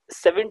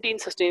17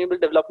 sustainable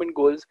development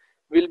goals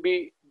will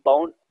be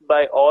bound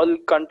by all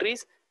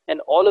countries, and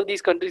all of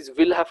these countries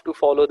will have to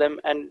follow them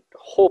and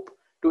hope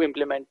to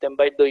implement them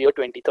by the year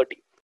 2030.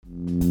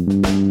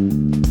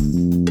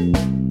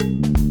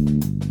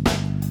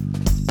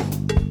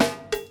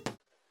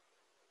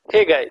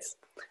 Hey guys,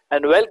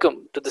 and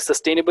welcome to the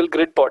Sustainable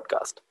Grid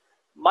podcast.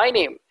 My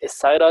name is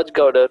Sairaj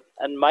Gowder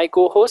and my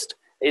co-host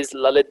is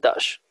Lalit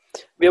Dash.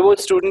 We are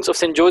both students of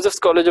St. Joseph's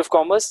College of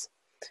Commerce,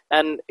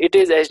 and it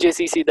is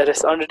SJCC that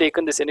has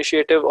undertaken this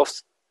initiative of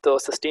the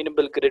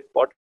Sustainable Grid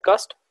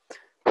podcast.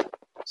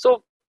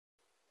 So,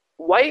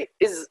 why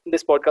is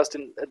this podcast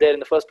there in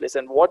the first place,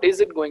 and what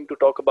is it going to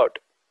talk about?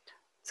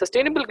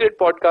 Sustainable Grid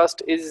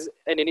podcast is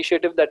an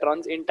initiative that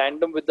runs in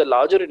tandem with the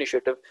larger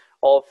initiative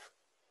of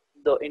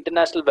the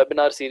international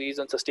webinar series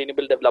on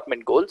sustainable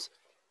development goals.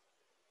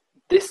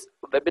 This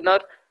webinar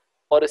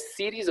or a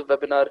series of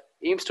webinar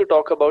aims to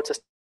talk about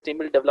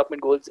sustainable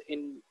development goals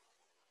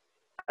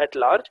at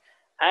large,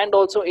 and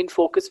also in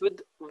focus with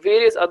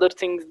various other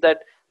things that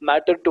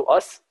matter to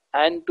us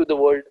and to the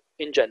world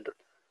in general.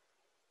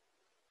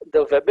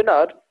 The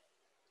webinar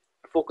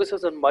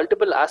focuses on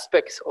multiple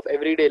aspects of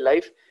everyday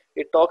life.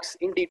 It talks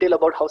in detail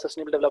about how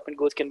sustainable development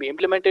goals can be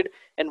implemented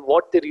and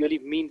what they really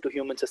mean to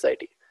human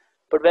society.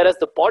 But whereas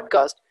the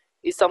podcast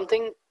is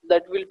something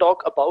that will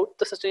talk about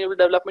the sustainable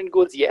development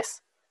goals,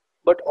 yes,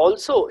 but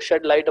also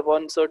shed light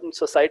upon certain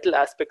societal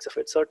aspects of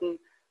it, certain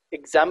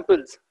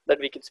examples that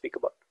we can speak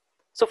about.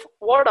 So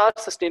what are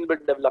sustainable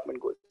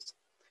development goals?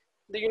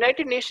 The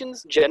United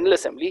Nations General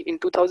Assembly in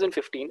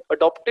 2015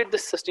 adopted the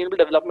sustainable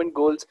development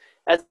goals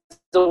as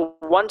a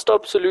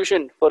one-stop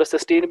solution for a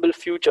sustainable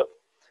future.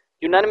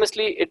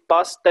 Unanimously, it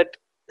passed that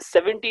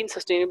 17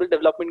 sustainable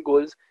development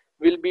goals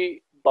will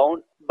be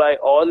bound by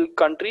all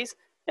countries,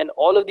 and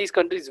all of these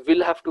countries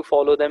will have to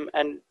follow them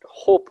and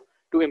hope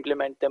to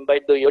implement them by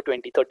the year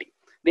 2030.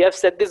 They have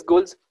set these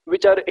goals,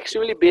 which are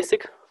extremely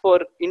basic for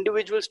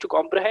individuals to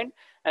comprehend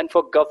and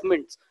for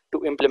governments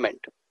to implement.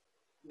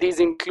 These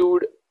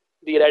include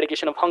the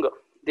eradication of hunger,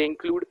 they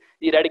include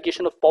the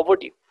eradication of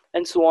poverty,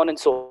 and so on and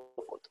so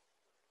forth.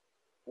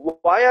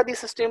 Why are these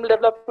sustainable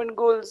development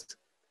goals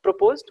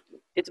proposed?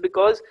 It's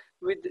because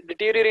with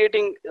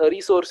deteriorating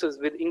resources,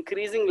 with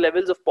increasing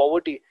levels of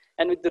poverty,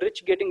 and with the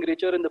rich getting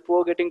richer and the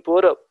poor getting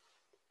poorer,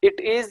 it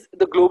is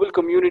the global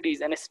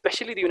communities and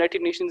especially the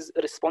United Nations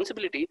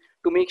responsibility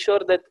to make sure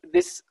that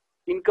this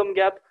income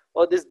gap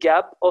or this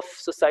gap of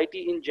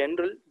society in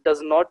general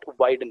does not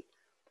widen.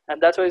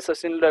 And that's why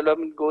sustainable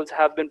development goals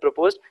have been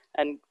proposed,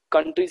 and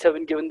countries have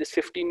been given this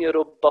 15-year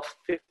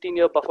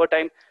buffer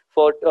time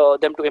for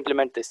them to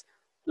implement this.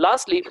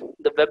 Lastly,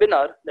 the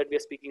webinar that we are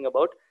speaking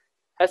about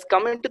has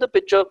come into the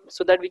picture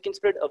so that we can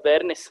spread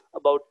awareness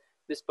about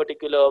this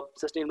particular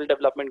sustainable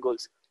development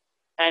goals.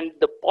 And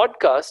the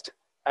podcast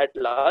at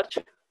large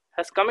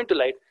has come into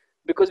light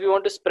because we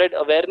want to spread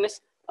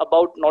awareness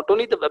about not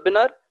only the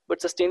webinar,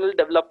 but sustainable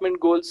development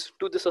goals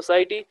to the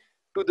society,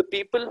 to the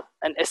people,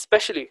 and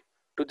especially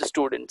to the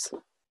students.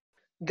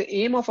 The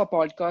aim of our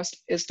podcast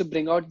is to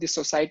bring out the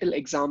societal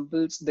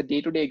examples, the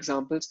day-to-day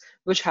examples,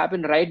 which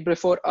happen right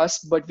before us,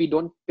 but we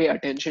don't pay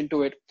attention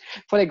to it.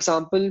 For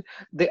example,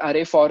 the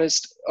array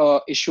forest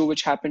issue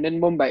which happened in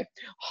Mumbai.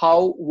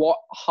 How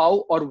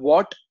or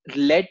what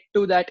led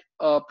to that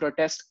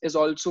protest is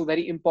also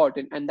very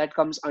important, and that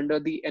comes under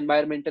the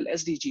environmental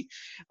SDG.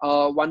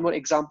 One more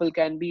example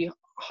can be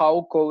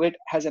how COVID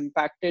has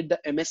impacted the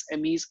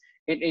MSMEs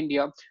in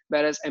India,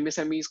 whereas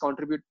MSMEs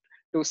contribute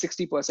to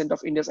 60% of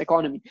India's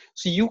economy.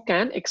 So you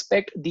can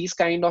expect these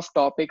kind of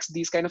topics,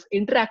 these kind of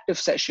interactive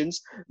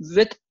sessions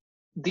with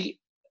the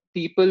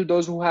people,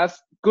 those who have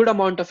good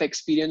amount of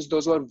experience,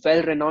 those who are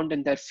well renowned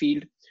in their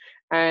field.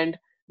 And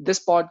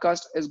this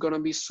podcast is going to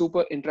be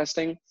super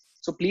interesting.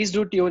 So please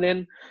do tune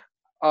in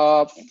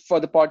for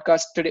the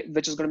podcast today,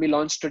 which is going to be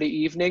launched today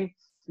evening.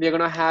 We're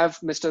going to have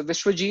Mr.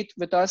 Vishwajit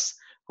with us,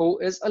 who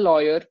is a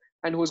lawyer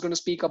and who's going to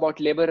speak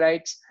about labor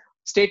rights.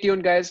 Stay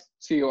tuned, guys.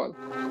 See you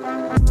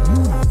all.